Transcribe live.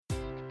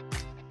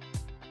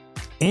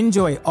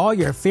Enjoy all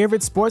your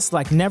favorite sports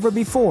like never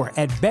before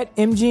at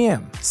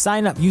BetMGM.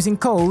 Sign up using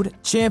code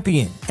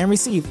CHAMPION and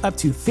receive up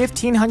to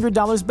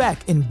 $1,500 back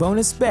in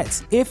bonus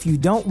bets if you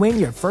don't win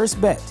your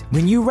first bet.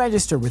 When you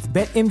register with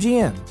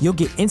BetMGM, you'll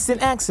get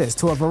instant access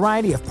to a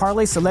variety of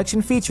parlay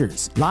selection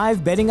features,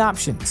 live betting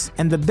options,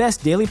 and the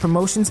best daily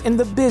promotions in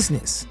the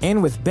business.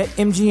 And with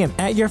BetMGM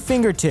at your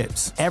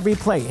fingertips, every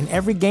play and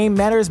every game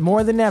matters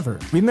more than ever.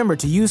 Remember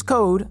to use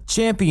code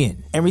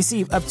CHAMPION and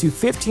receive up to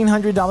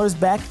 $1,500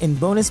 back in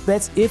bonus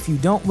bets if you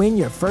don't win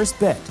your first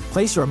bet.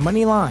 Place your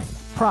money line,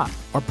 prop,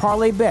 or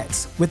parlay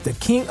bets with the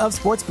king of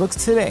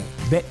sportsbooks today.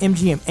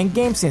 BetMGM and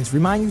GameSense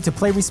remind you to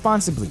play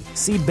responsibly.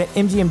 See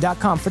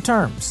BetMGM.com for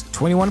terms.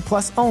 21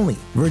 plus only.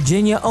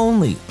 Virginia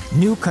only.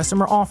 New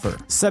customer offer.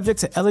 Subject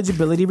to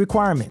eligibility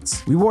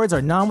requirements. Rewards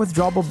are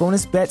non-withdrawable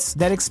bonus bets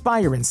that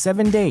expire in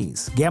 7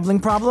 days. Gambling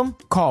problem?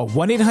 Call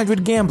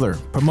 1-800-GAMBLER.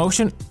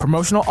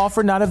 Promotional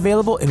offer not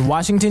available in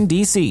Washington,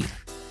 D.C.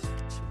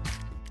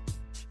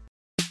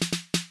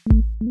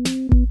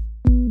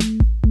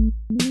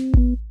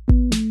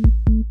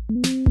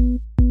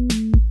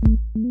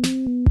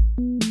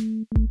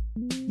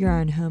 You're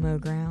on Homo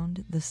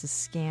Ground. This is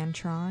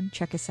Scantron.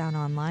 Check us out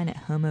online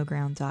at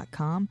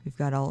homoground.com. We've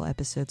got all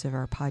episodes of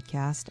our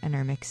podcast and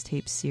our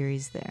mixtape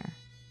series there.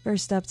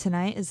 First up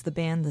tonight is the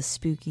band The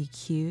Spooky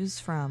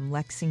Cues from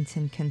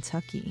Lexington,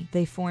 Kentucky.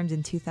 They formed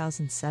in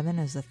 2007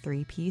 as a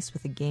three-piece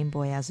with a Game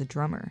Boy as a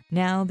drummer.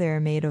 Now they're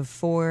made of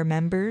 4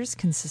 members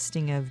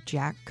consisting of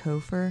Jack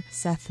Kofer,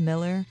 Seth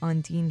Miller,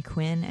 Ondine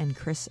Quinn, and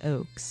Chris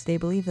Oakes. They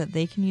believe that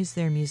they can use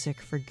their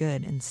music for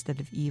good instead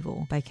of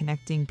evil by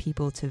connecting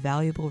people to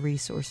valuable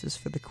resources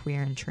for the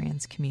queer and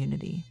trans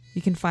community.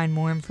 You can find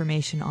more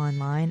information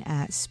online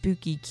at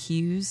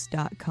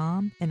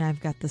spookycues.com, and I've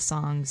got the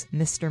songs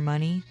Mr.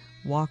 Money,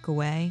 Walk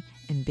Away,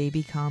 and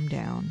Baby Calm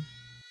Down.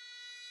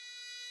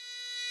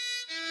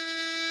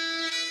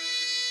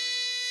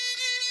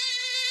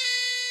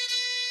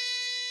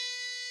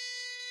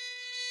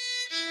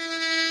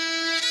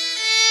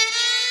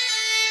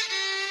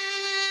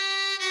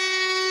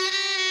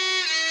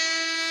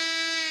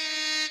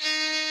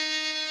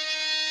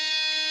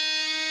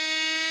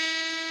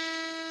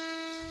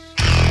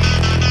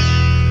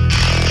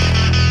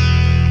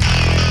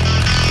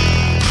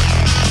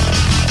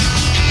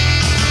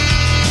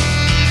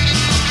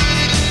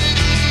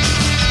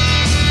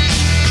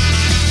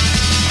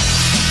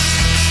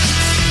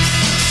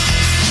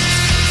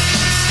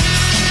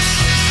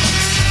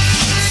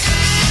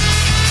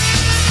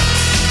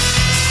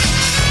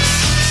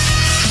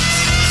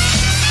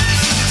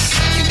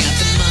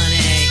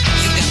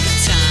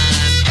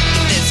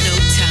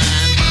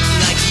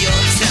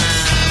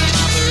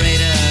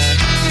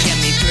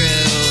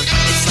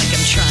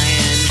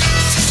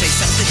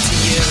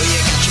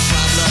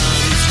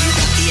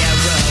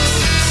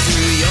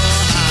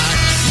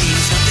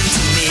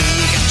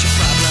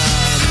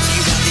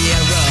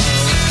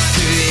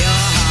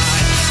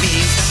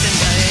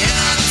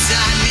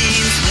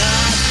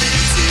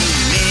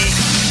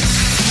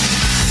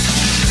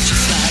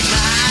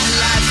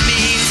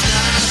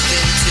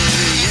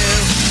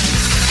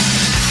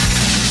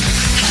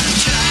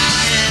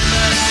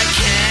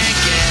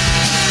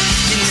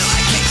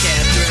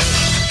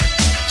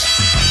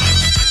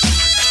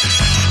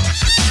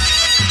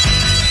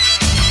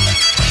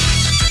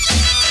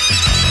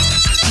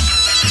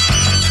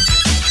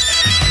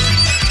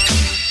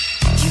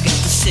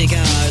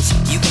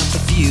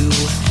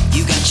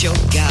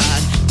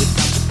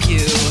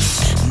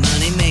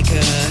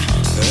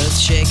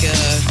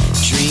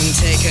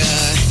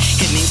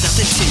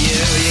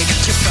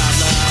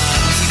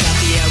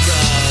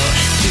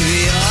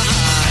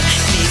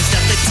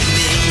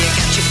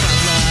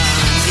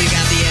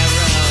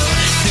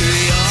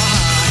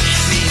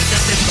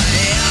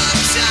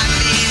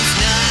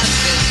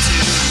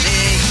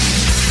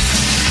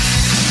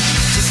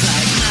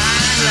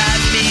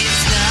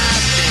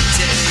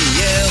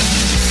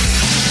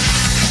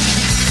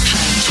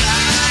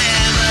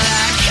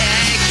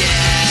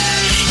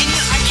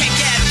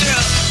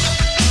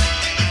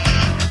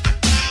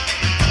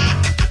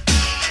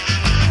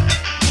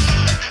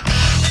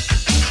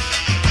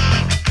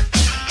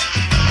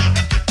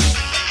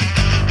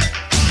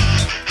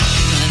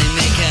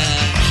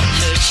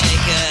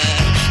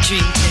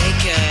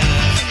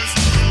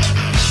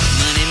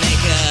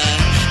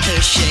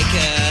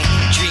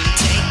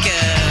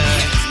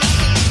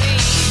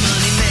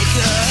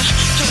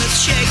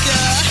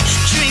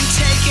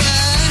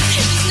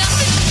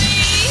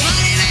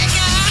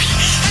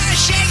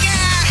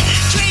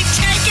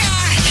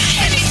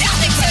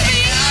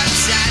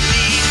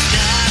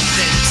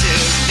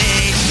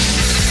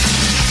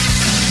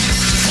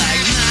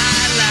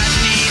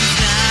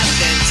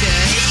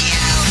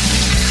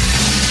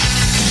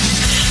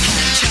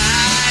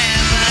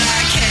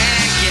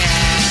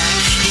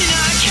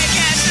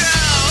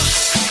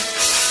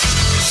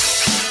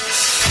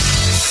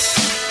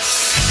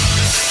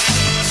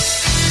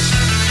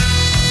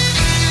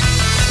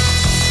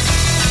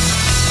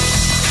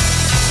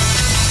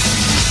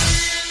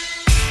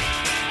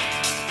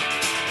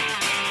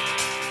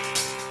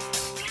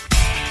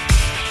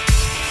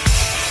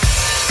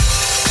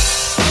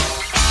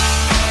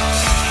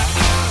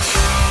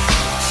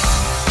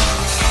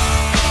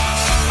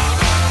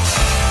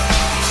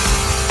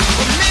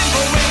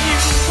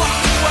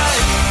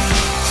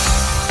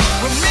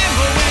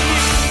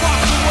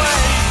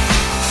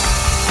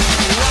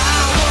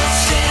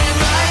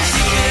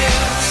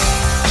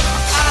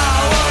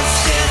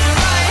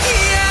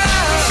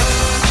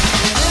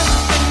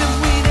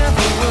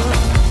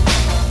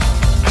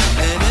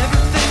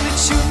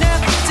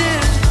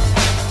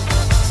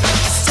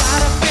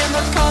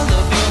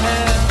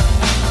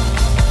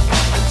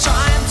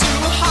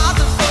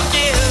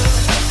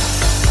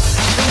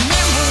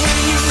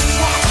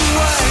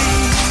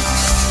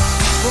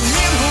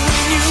 Remember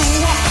when you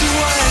walked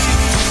away?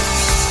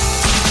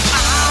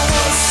 I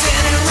was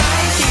standing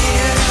right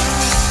here.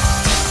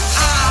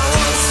 I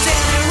was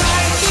standing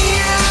right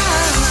here.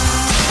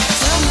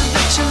 Tell me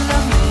that you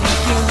love me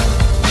again.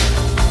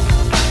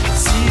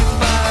 See if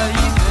I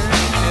even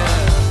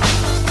care.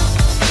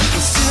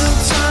 We're still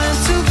trying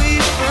to be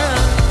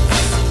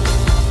friends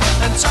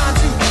and trying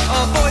to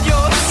avoid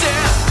your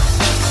stare.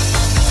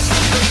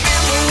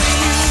 Remember when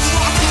you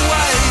walked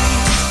away?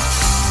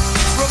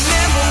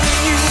 Remember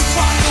when you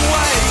walked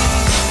away?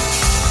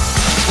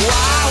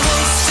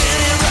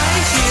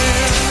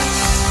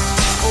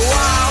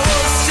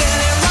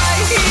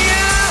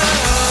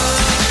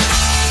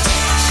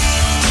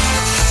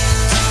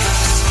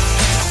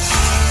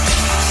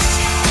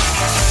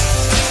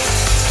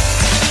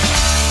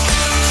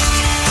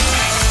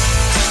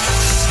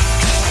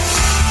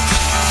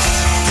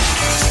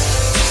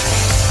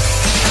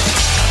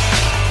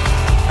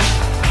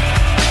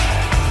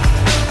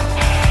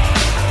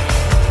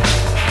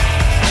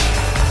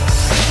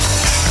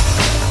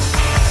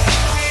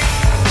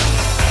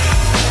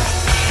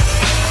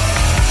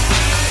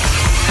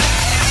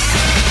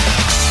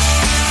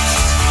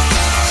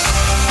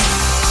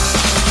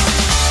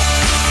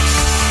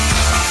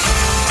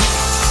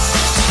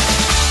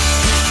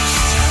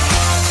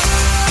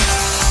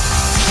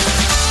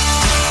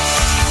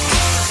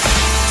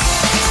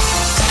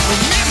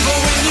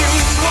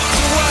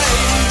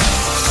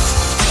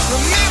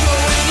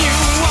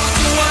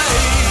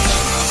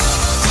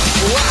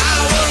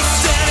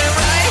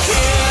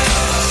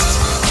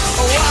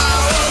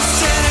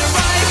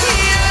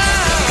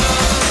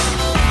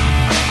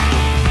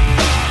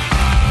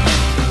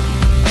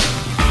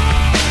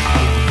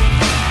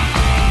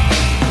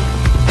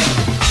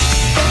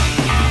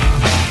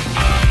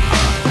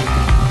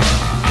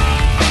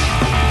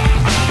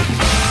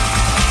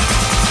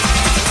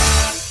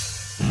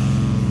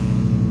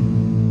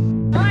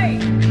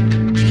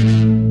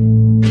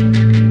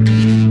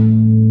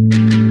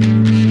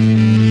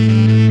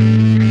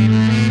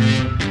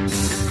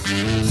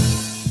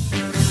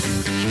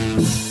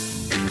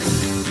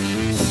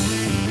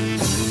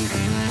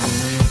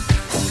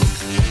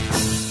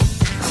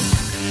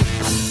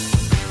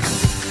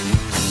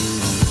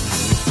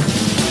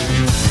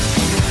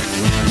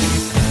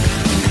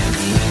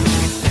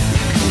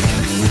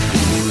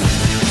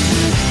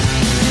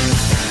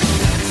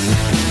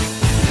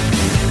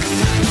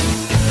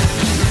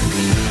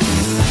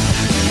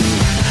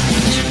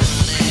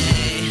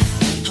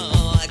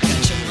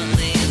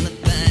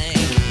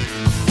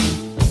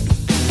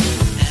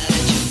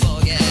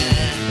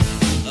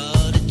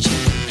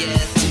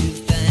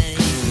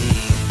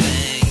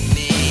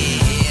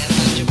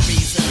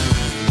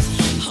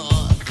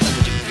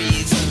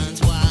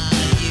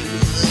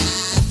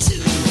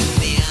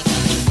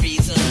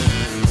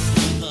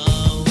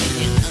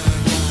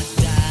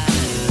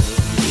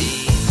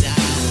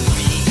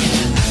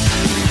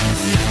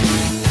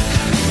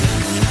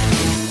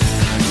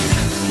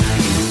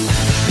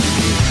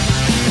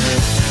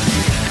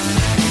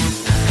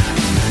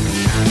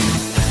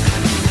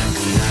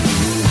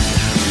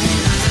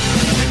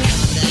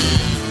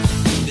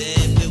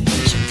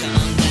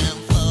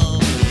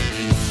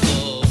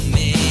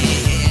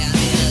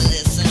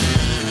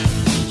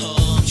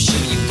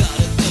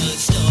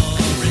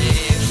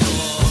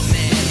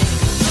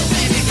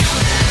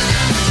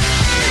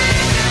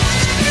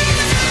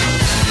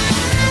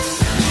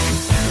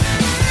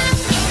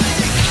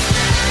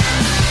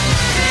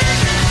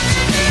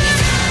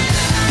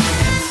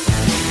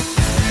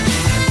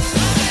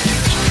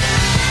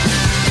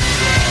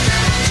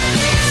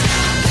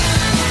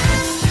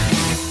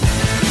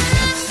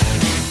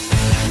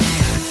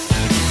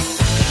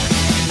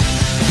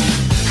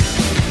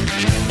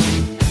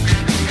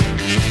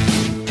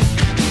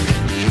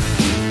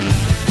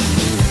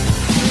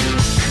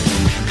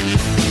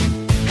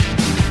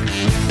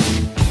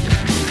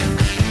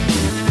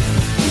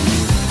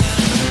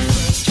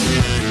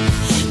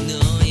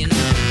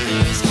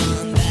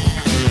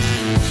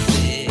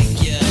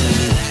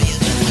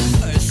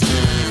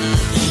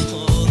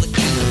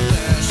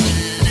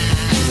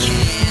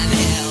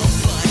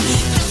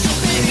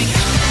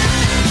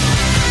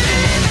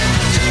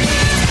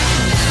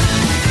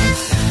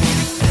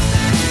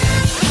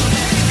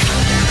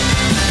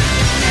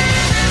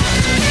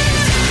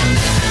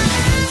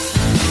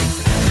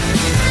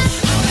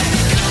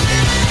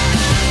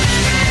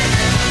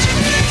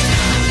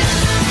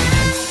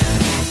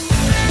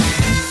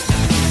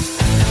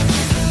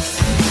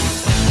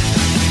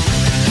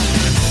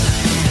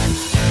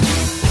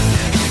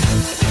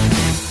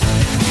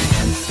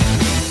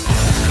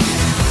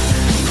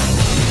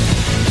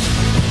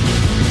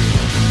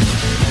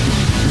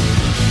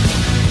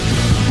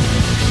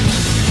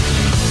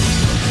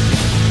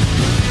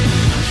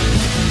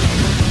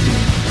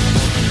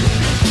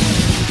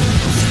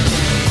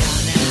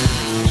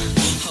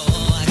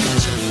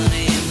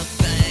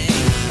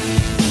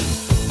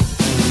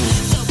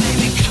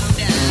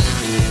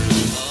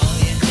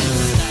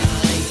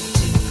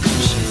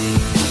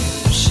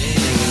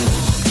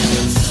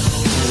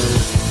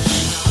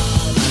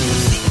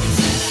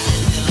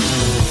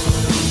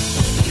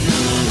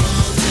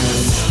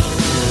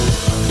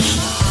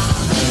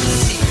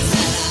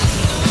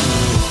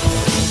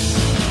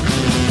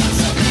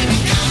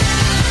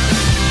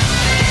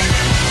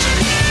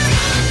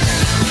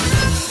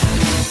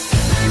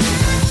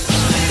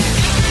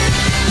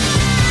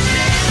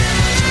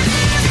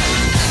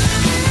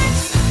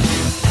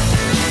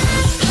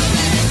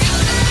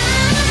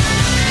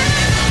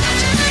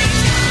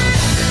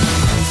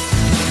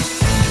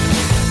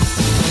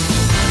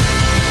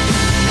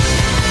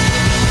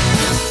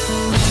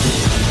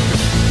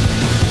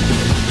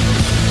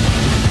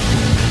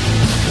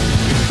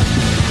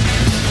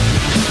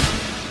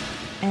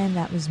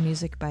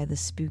 the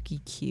spooky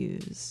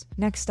cues.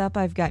 Next up,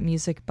 I've got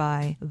music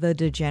by The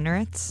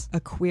Degenerates, a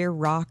queer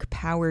rock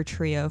power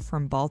trio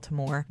from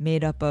Baltimore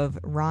made up of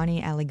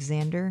Ronnie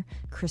Alexander,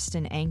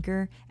 Kristen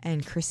Anker,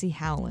 and Chrissy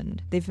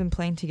Howland. They've been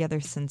playing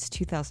together since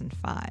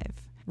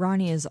 2005.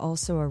 Ronnie is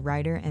also a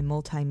writer and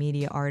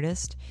multimedia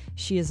artist.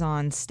 She is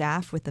on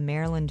staff with the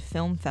Maryland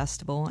Film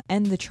Festival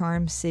and the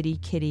Charm City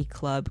Kitty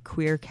Club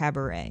Queer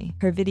Cabaret.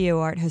 Her video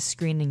art has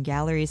screened in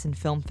galleries and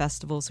film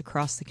festivals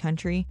across the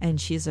country, and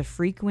she is a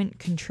frequent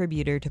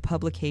contributor to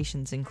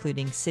publications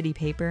including City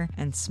Paper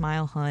and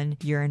Smile Hun,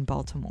 You're in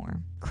Baltimore.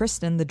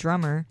 Kristen, the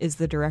drummer, is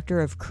the director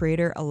of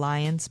Creator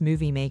Alliance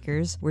Movie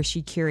Makers, where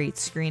she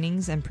curates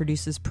screenings and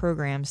produces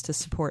programs to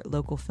support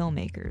local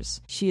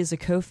filmmakers. She is a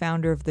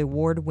co-founder of the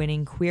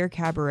award-winning queer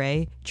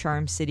cabaret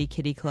Charm City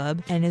Kitty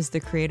Club and is the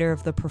creator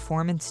of the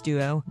performance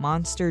duo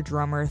Monster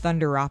Drummer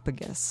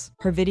Thunderopagus.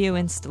 Her video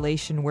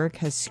installation work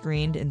has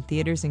screened in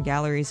theaters and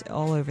galleries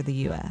all over the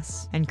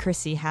U.S. And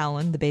Chrissy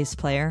Howland, the bass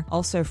player,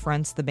 also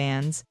fronts the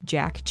bands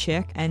Jack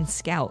Chick and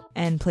Scout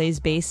and plays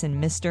bass in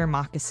Mr.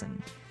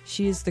 Moccasin.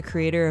 She is the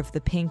creator of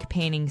the Pink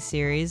Painting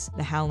series,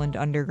 The Howland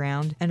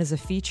Underground, and is a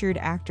featured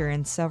actor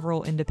in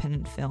several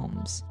independent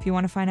films. If you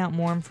want to find out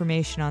more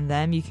information on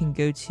them, you can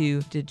go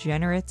to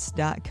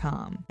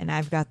degenerates.com. And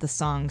I've got the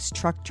songs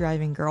Truck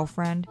Driving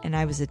Girlfriend and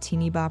I Was a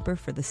Teeny Bopper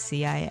for the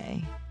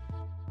CIA.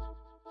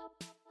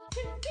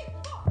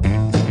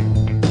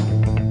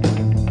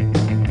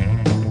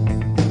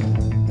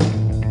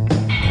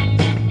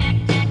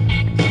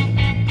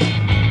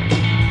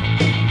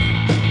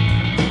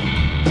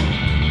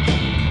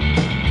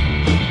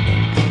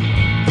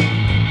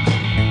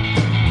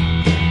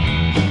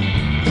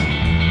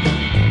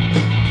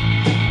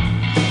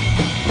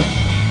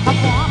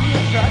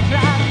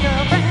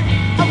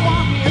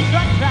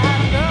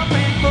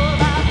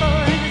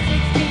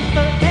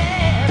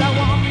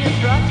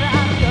 Truck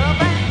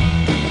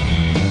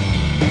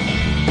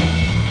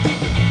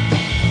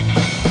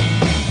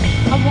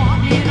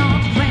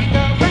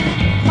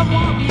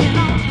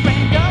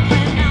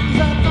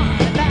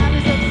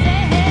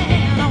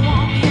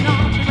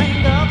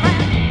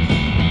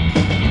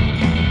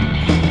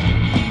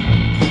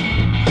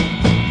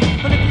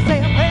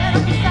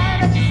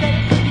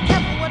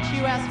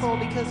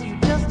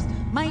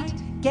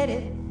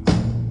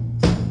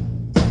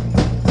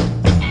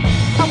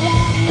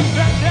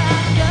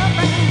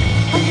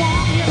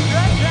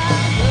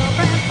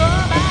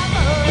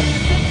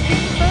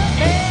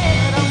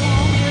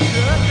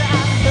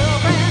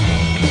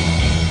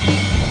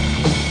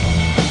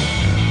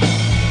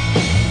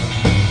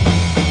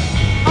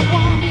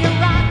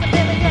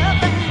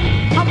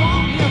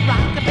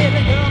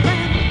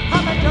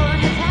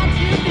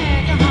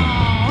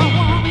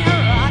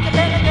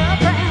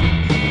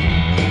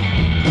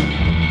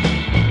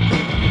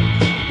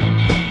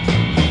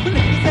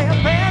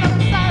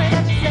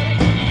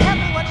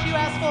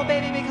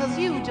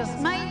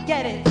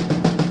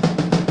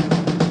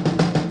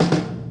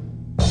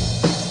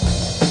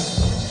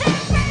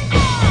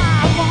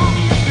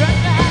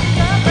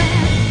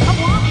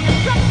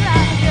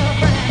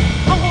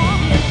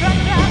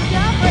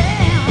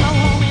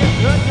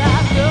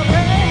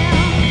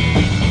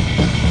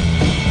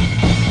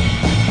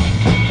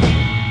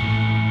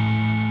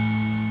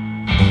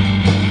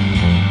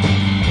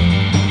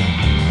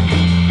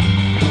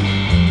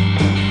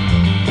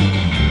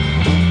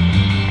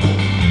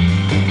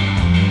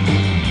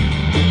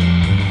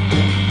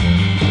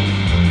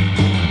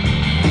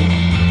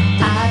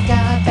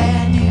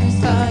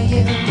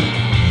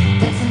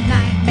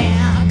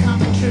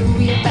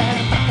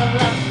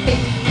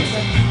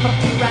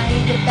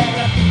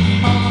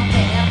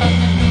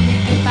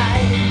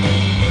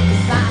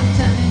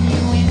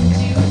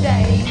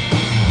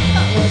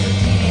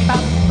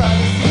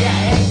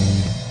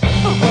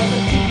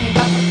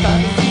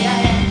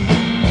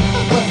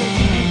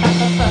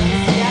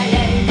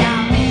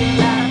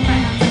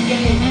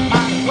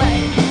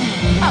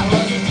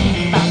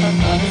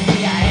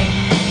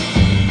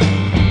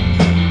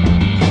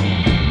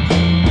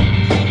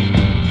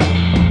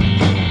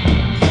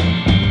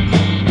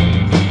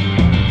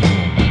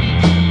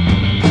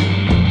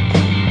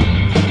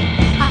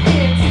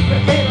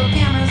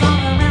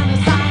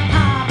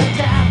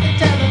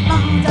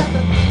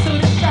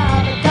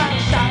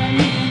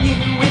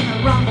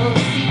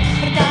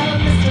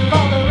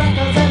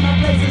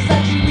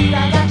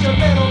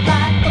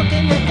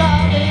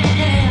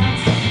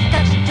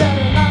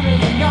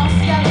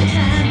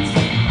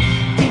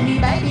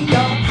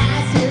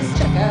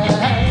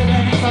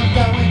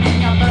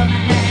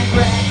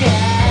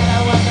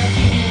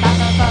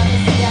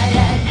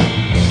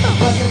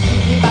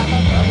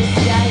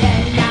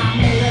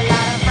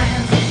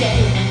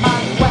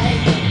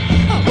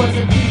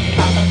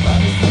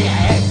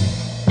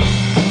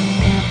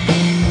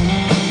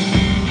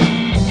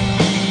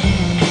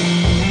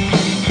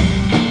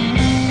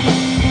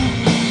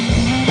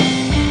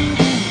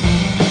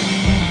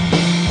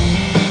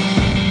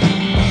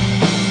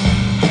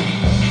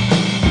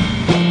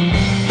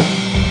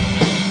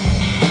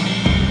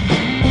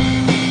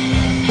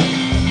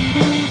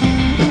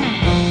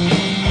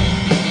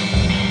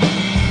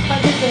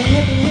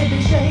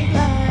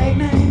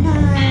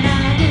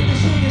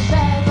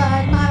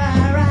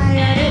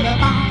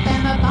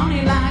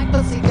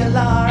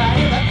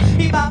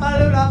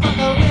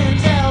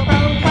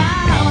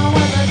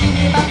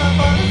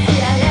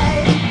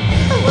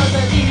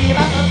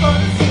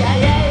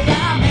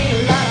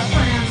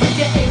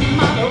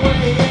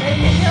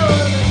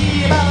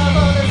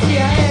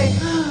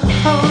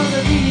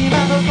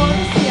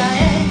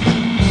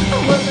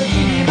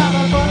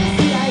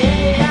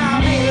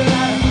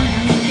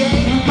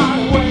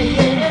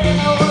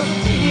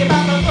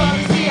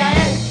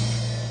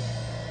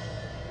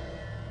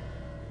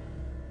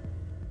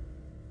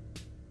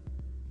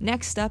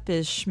Next up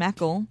is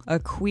Schmeckel, a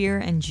queer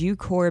and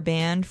Jew-core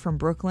band from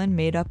Brooklyn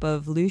made up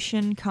of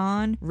Lucian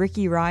Kahn,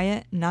 Ricky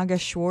Riot, Naga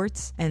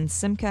Schwartz, and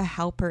Simcha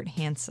Halpert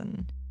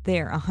Hansen. They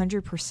are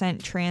 100%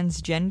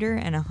 transgender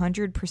and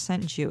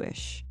 100%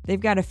 Jewish. They've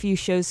got a few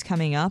shows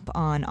coming up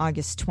on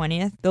August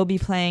 20th. They'll be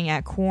playing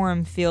at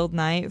Quorum Field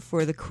Night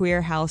for the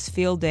Queer House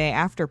Field Day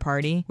After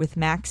Party with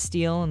Max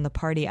Steele and the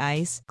Party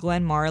Ice,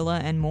 Glenn Marla,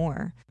 and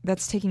more.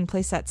 That's taking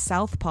place at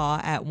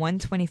Southpaw at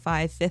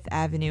 125 Fifth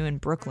Avenue in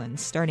Brooklyn,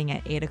 starting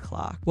at 8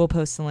 o'clock. We'll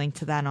post a link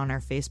to that on our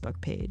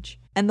Facebook page.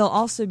 And they'll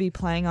also be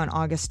playing on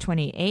August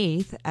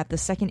 28th at the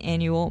second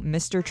annual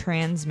Mr.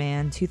 Trans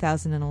Man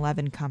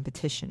 2011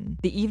 competition.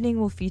 The evening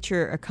will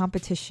feature a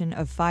competition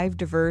of 5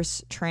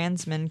 diverse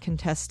trans men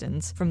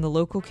contestants from the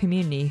local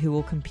community who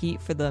will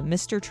compete for the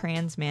Mr.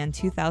 Trans Man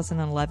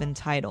 2011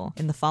 title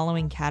in the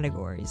following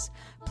categories: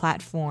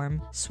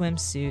 platform,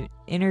 swimsuit,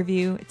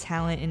 interview,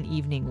 talent, and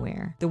evening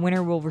wear. The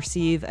winner will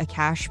receive a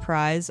cash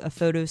prize, a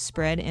photo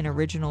spread in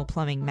Original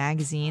Plumbing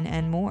magazine,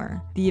 and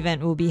more. The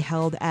event will be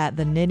held at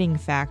the Knitting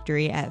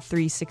Factory at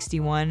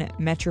 361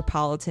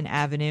 Metropolitan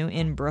Avenue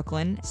in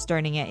Brooklyn,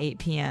 starting at 8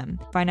 p.m.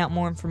 Find out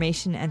more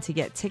information and to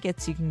get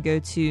tickets, you can go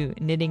to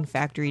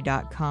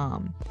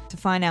knittingfactory.com. To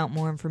find out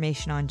more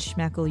information on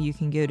Schmeckel, you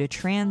can go to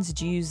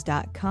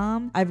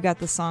transjews.com. I've got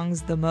the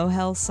songs The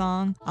Mohel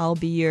Song, I'll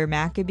Be Your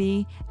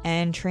Maccabee,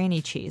 and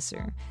Tranny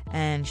Chaser.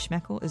 And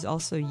Schmeckel is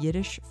also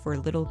Yiddish for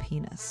little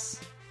penis.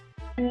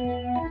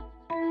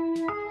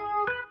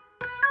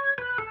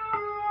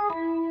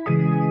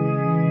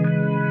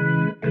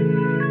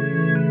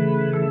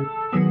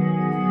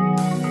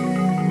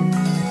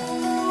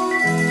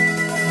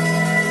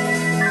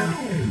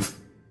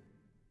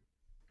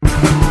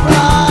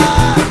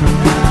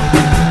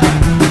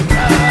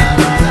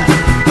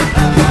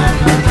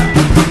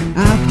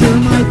 After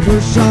my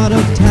first shot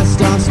of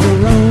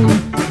testosterone,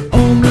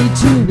 only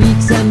 2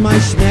 weeks and my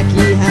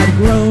schmecky had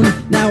grown.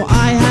 Now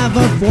I have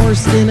a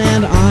foreskin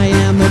and I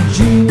am a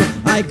Jew.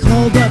 I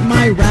called up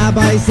my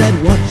rabbi, said,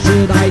 what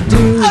should I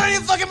do? How do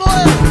you fucking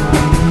boil?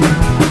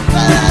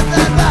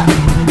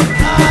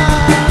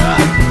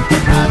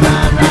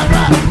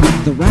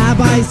 The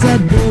rabbi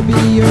said,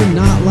 Bobby, you're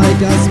not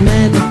like us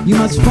men. You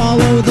must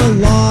follow the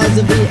laws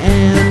of the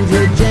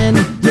androgen.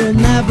 You'll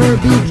never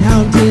be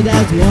counted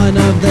as one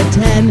of the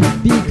 10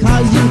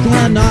 because you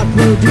cannot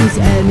produce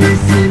any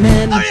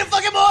semen. How do you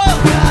fucking boil?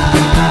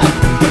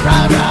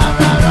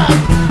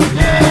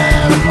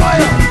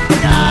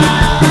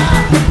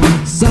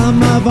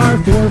 Some of our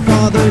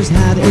forefathers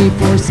had a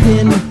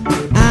foreskin.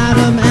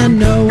 Adam and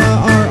Noah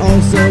are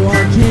also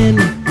our kin.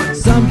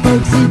 Some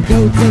folks eat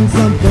goats and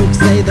some folks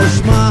say the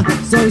Shema.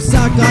 So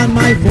suck on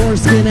my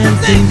foreskin and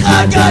sing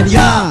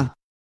Haggadah.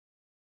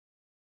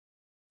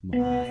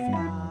 My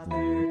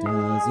father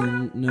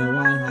doesn't know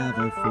I have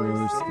a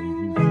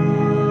foreskin.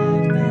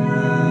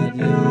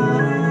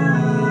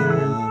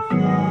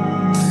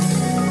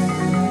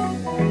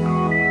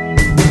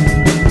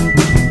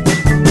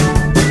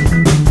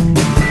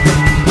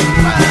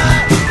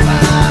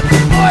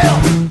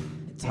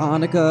 It's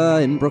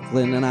Hanukkah in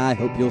Brooklyn and I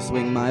hope you'll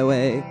swing my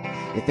way.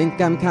 You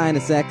think I'm kinda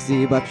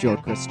sexy, but you're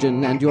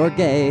Christian and you're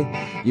gay.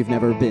 You've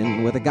never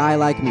been with a guy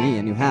like me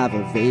and you have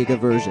a vague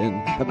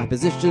aversion. But my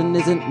position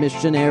isn't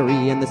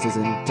missionary and this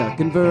isn't a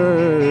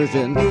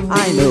conversion.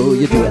 I know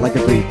you do it like a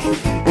freak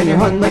and you're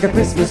hung like a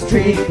Christmas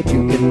tree, but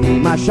you can be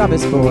my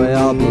Shabbos boy,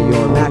 I'll be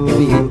your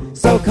Maccabee.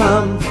 So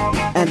come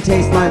and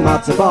taste my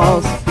matzo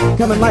balls.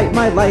 Come and light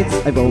my lights.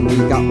 I've only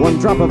got 1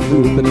 drop of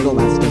food, but it'll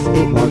last us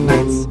 8 long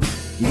nights.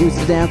 You used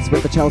to dance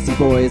with the Chelsea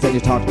boys and you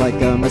talked like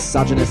a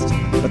misogynist.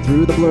 But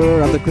through the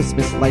blur of the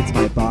Christmas lights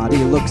my body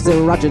looks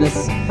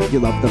erogenous. You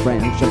love the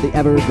branch of the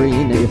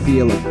evergreen and you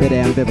feel a bit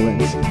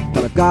ambivalent.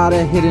 But I've got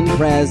a hidden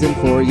present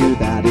for you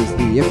that is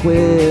the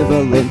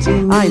equivalent.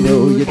 I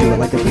know you do it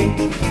like a freak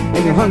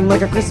and you're hung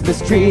like a Christmas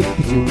tree,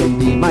 but you can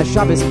be my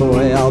Shabbos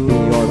boy, I'll be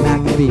your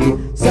Maccabee.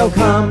 So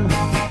come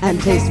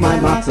and taste my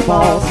matzo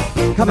balls.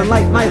 Come and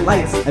light my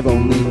lights. I've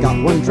only got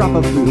 1 drop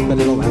of food, but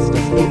it'll last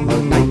us 8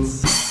 long nights.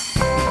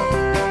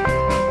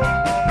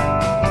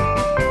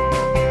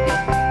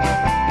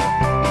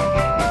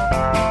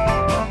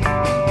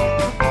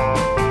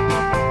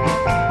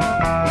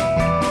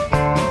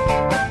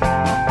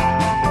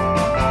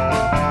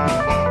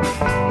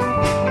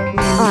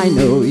 I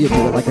know you do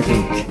it like a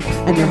freak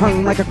and you're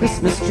hung like a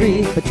Christmas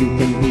tree, but you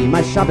can be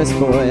my Shabbos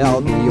boy,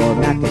 I'll be your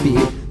Maccabee.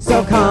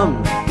 So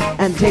come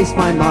and taste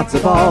my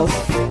matzo balls.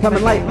 Come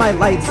and light my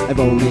lights.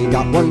 I've only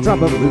got 1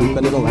 drop of food,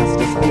 but it'll last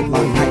us 8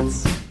 long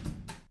nights.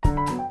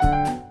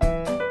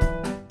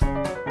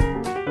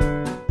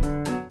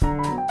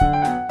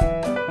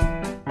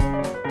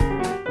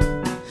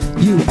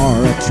 You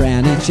are a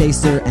tranny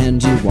chaser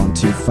and you want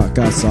to fuck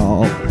us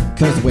all.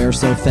 Cause we're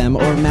so femme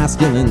or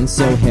masculine,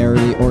 so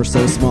hairy or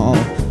so small.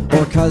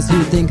 Or cause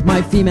you think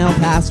my female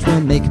past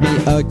will make me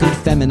a good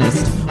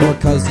feminist. Or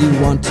cause you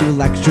want to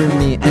lecture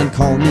me and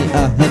call me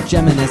a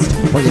hegemonist.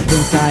 Or you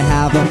think I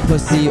have a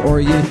pussy,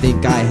 or you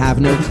think I have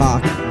no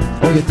cock.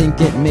 Or you think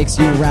it makes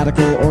you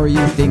radical, or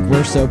you think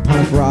we're so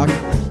punk rock.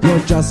 You're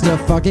just a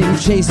fucking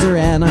chaser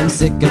and I'm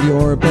sick of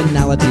your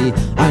banality.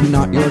 I'm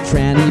not your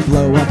tranny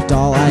blow-up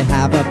doll, I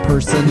have a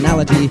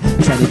personality.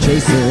 Tranny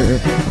chaser,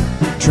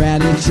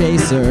 tranny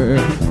chaser.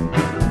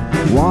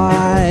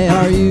 Why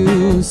are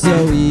you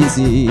so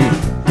easy?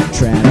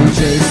 Tranny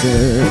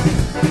chaser,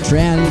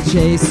 tranny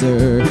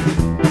chaser.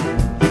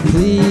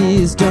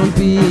 Please don't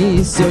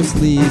be so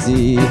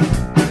sleazy.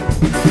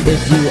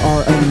 If you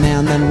are a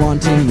man, then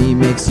wanting me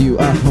makes you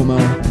a homo.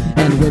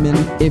 And women,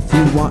 if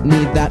you want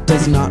me, that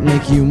does not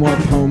make you more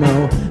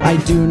pomo. I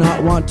do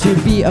not want to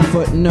be a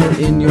footnote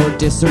in your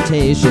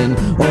dissertation,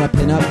 or a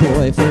pin-up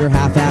boy for your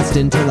half-assed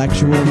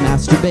intellectual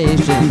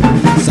masturbation.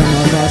 Some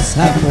of us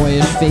have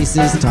boyish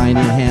faces, tiny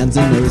hands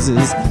and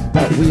noses,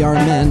 but we are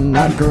men,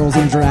 not girls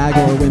in drag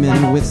or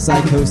women with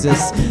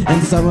psychosis.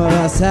 And some of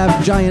us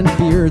have giant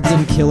beards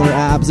and killer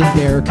abs and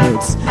bear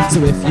coats.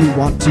 So if you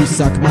want to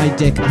suck my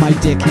dick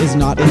is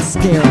not a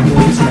scare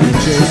boy. Tranny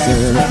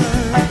chaser,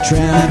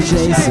 tranny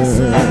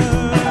chaser.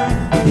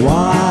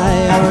 Why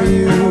are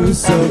you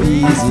so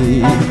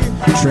easy?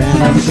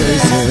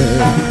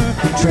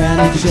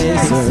 Tranny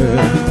chaser,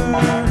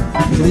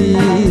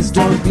 please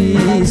don't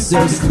be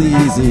so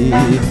sleazy.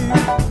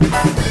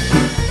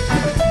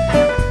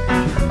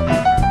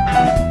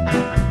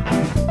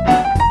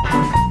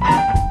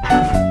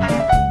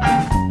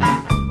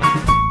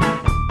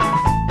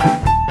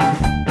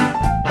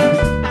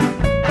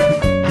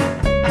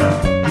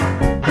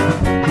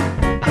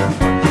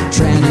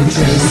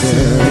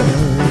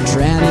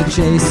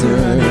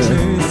 Chaser,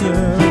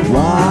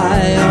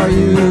 why are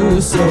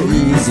you so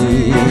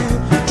easy?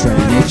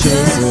 Tranny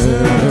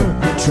chaser,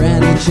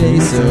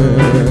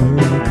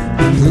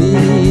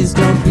 please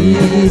don't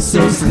be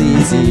so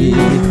sleazy.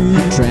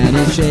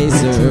 Tranny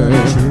chaser,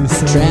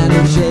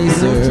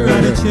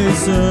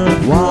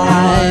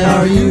 why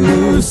are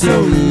you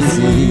so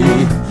easy?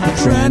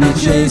 Tranny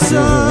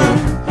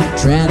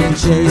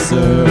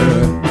chaser,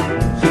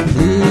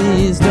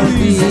 please don't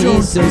be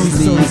so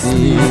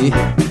sleazy.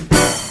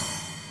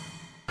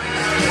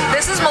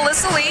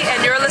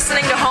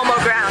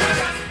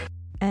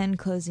 And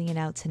closing it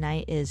out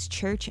tonight is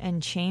Church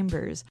and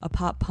Chambers, a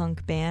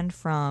pop-punk band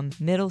from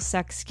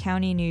Middlesex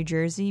County, New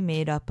Jersey,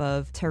 made up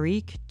of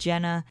Tariq,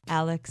 Jenna,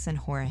 Alex, and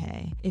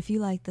Jorge. If you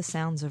like the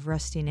sounds of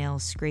rusty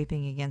nails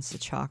scraping against a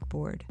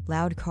chalkboard,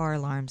 loud car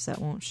alarms that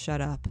won't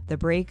shut up, the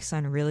brakes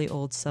on really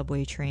old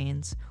subway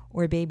trains,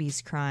 or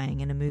babies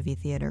crying in a movie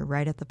theater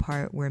right at the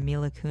part where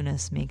Mila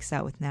Kunis makes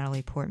out with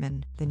Natalie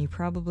Portman, then you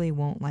probably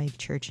won't like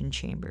Church and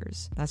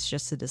Chambers. That's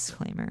just a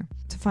disclaimer.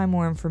 To find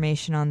more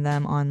information on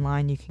them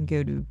online, you can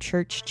go to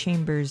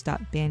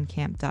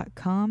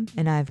churchchambers.bandcamp.com,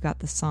 and I've got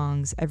the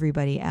songs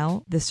Everybody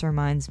Out, This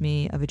Reminds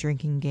Me of a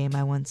Drinking Game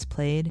I Once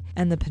Played,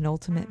 and The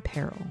Penultimate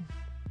Peril.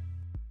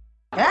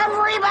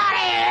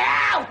 Everybody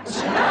out!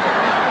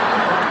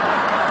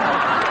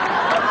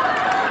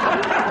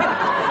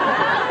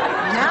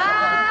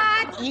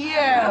 Not you!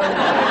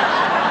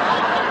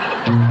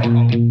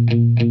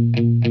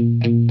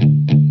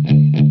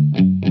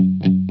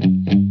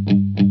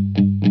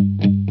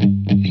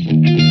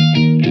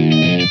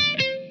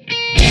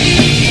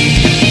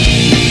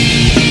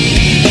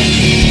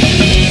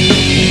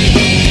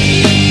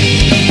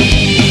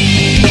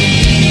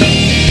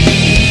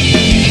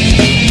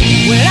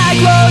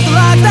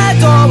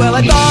 Well,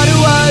 I thought it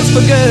was for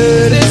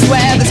good. It's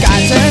where the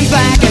sky turns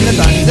black and the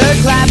thunder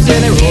claps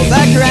and they roll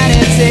like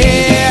granite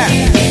here.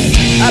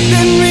 I've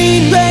been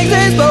reading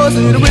Craigslist posts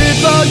with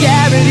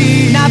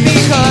vulgarity, not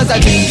because I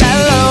think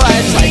hello.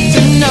 I'd like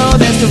to know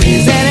there's the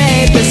reason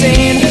I hate the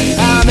scene.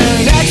 I'm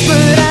an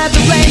expert at the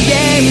blame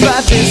game,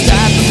 but this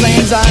time the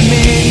blame's on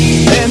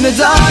me. And the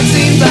dark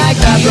seems like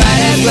the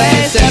brightest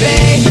place to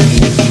be.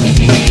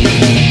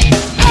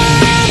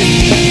 I'm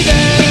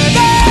either the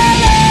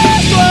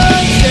last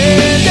one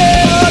standing.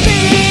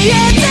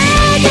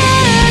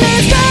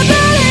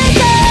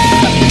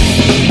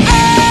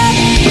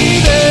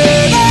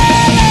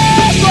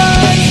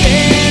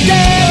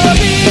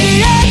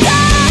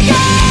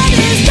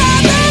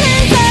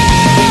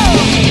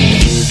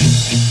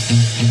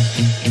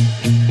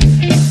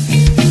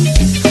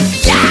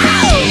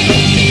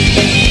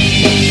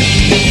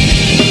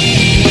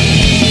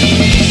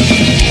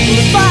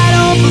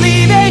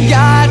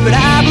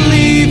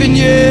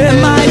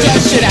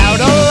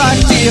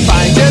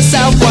 Find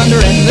yourself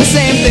wondering the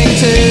same thing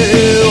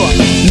too.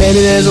 Maybe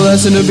there's a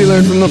lesson to be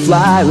learned from the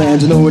fly.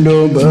 Lands in the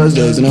window and buzz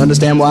doesn't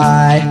understand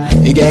why.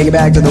 He can't get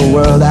back to the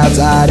world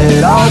outside.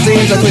 It all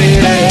seems so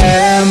clear to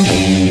him.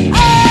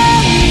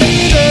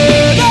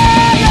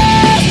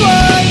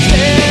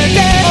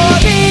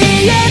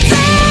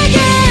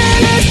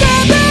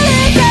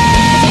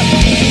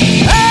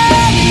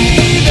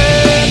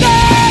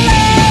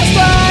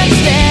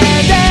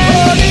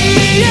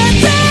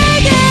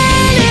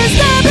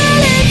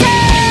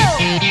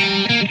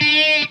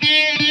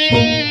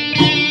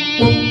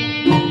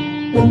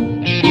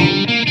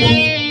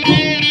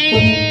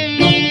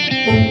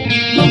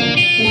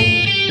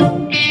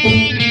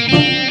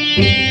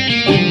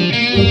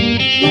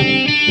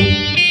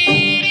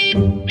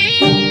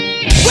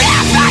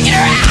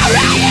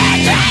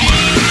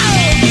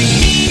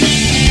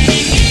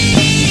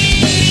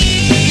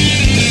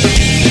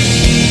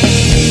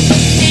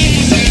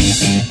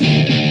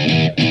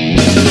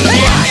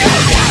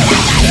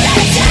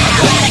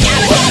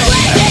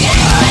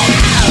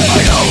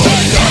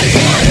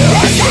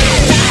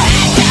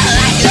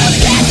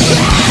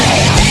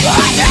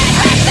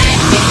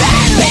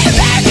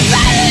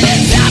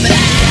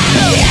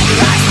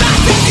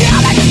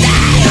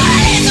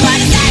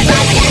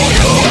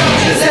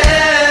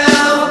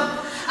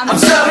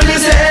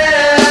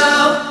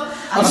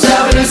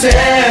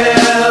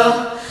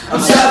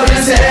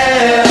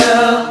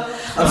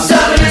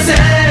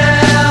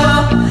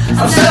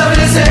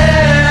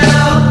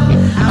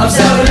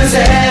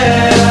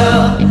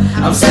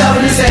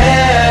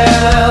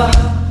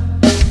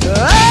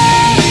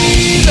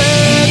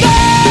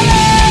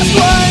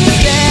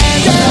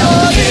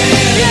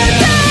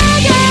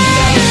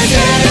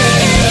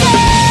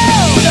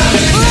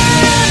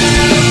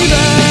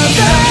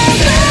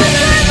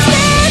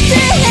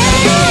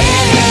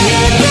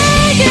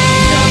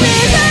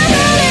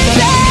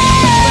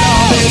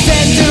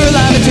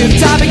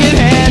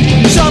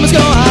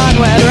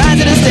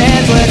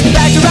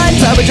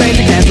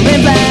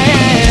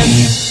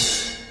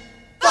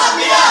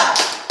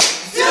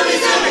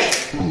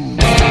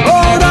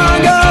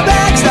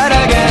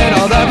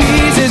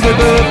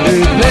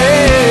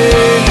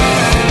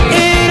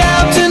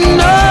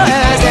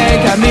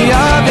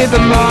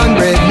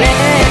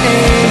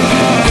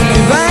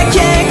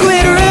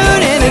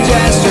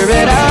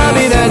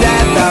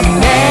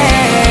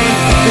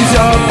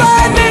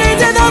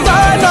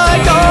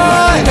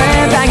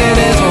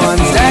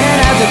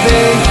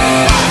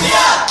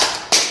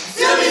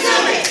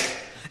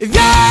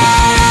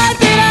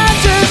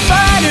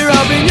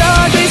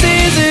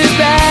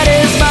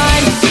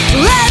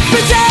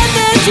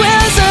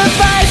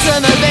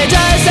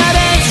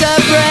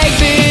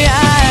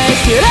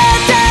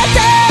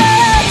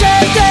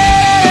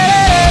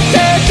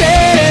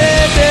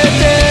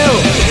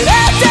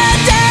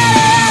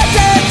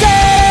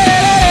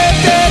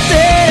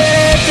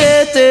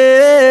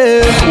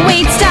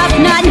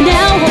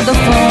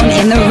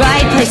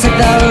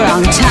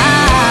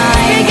 time.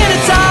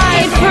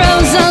 It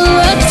froze a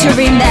look to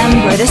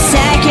remember the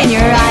second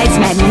your eyes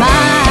met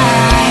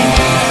mine.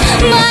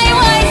 My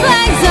white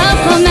flags up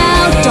my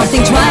mouth, don't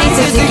think twice,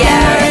 it's a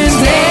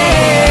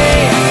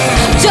guarantee.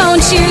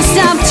 Don't you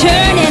stop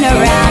turning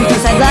around,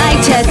 cause I'd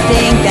like to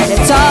think that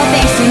it's all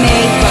thanks to me.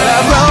 But a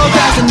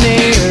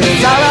procrastinator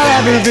is all I'll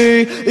ever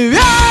be. If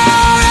you're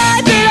alright,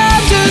 then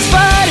I'm just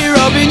fine. You're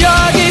hoping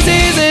your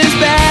disease is as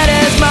bad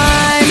as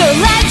mine. So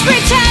let's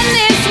pretend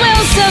this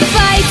will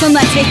suffice,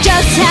 unless it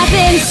just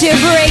happens to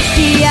break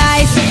the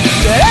ice.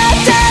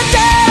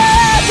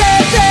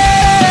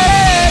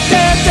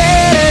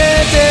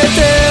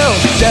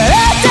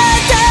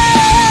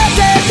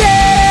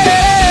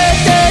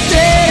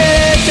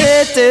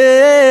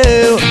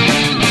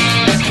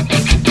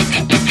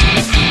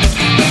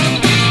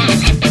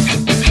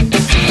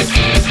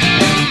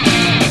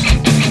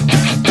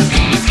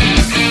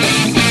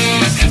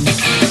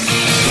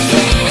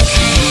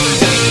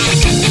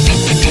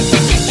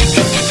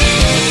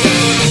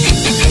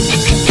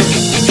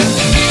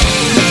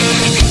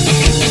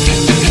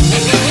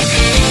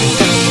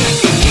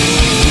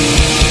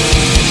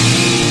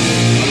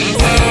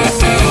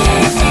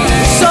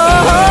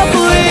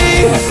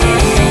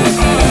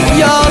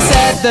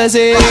 The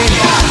scene.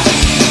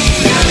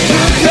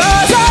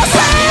 Cause I'll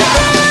save you,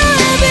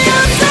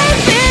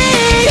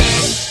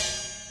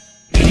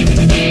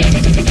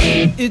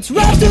 it's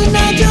rough to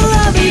not to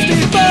love is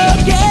be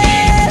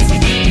focused.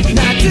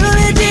 Not to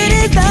legit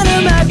is none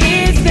of my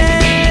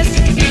business.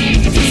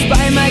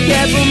 Despite my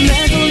careful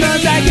mental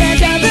notes, I can't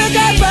tell the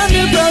guy from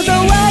the pros.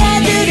 So what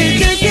I did is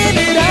just give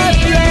it a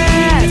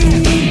rest.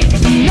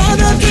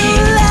 Nothing to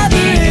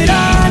elaborate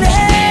on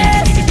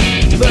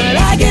it, but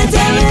I can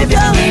tell if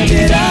you're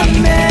legit up.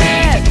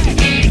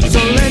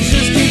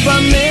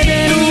 From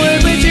living a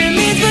word which it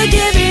means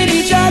forgiving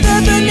each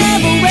other but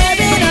never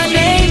wearing our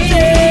name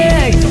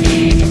tags.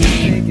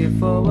 Take it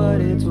for what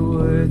it's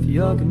worth.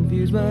 You're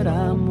confused but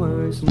I'm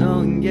worse. No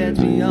one gets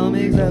me all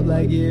mixed up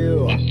like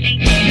you. I'll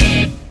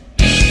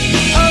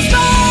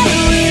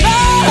smile with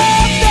all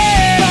hope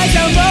that I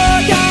shall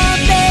more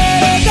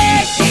confident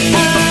that I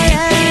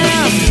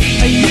am.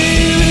 Are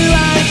you who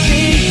I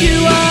think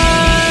you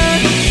are?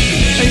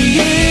 Are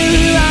you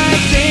who I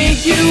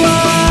think you are?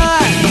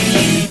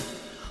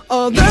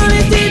 Although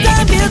it seems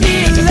I feel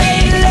the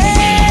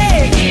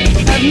lately,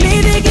 have me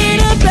thinking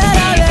about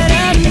our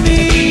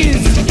enemies.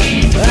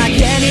 I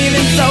can't even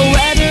so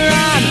whether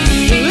I'm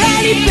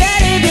any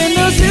better than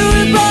those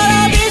who brought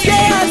all this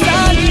chaos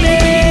on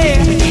me.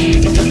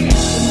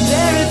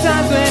 There are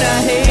times when I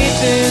hate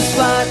this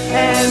plot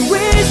and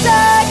wish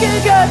I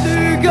could go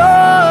through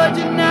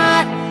gorge or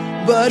not.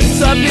 But it's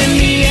up in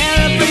the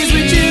air, a phrase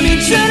which you mean,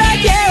 should I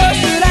care or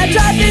should I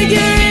try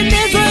figuring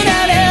this one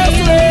out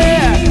elsewhere?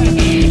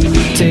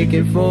 Take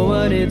it for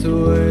what it's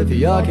worth.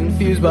 You're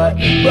confused, but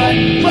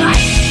I'm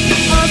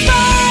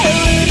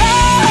smiling.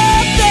 I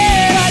hope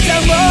that I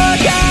shall more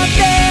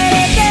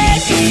confident that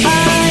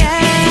I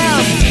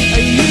am.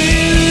 Are you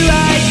who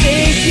I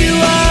think you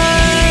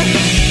are?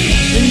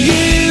 Are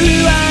you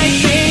who I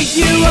think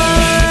you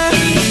are?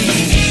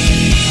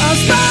 I'm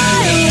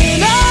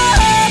smiling. I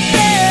hope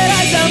that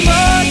I shall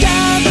more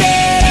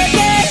confident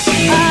that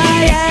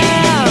I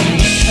am.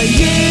 Are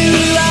you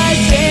who I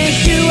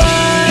think you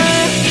are?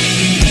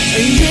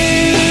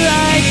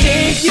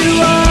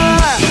 You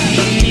are.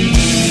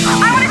 I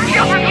want to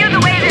steal from you the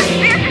way this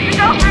beer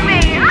stole from me.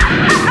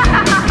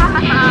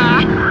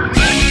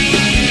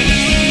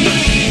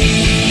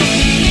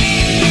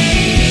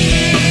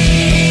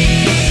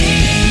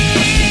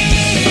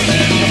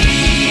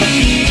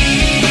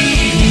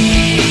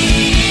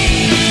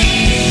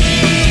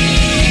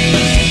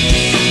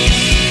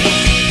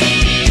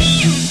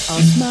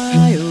 I'll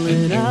smile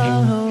and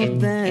I'll hope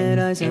that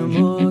I sound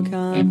more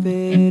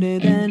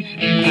confident than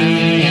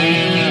I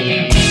am.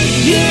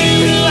 You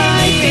who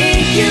I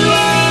think you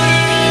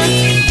are.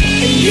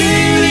 You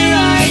who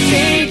I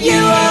think you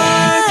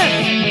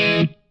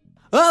are.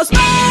 I'll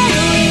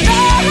smile and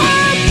I'll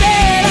hope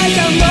that I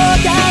sound more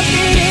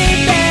confident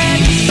than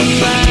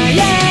I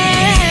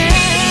am.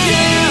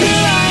 You who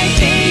I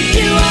think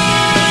you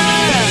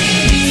are.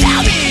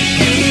 Tell me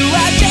who I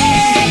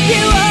think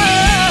you are.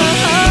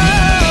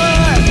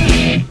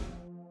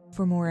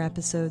 For more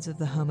episodes of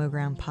the Homo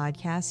Ground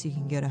podcast, you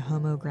can go to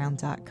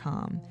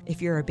homoground.com.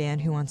 If you're a band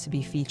who wants to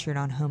be featured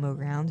on Homo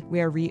Ground,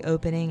 we are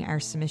reopening our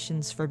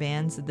submissions for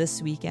bands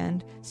this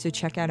weekend, so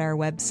check out our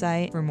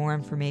website for more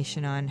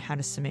information on how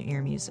to submit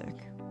your music.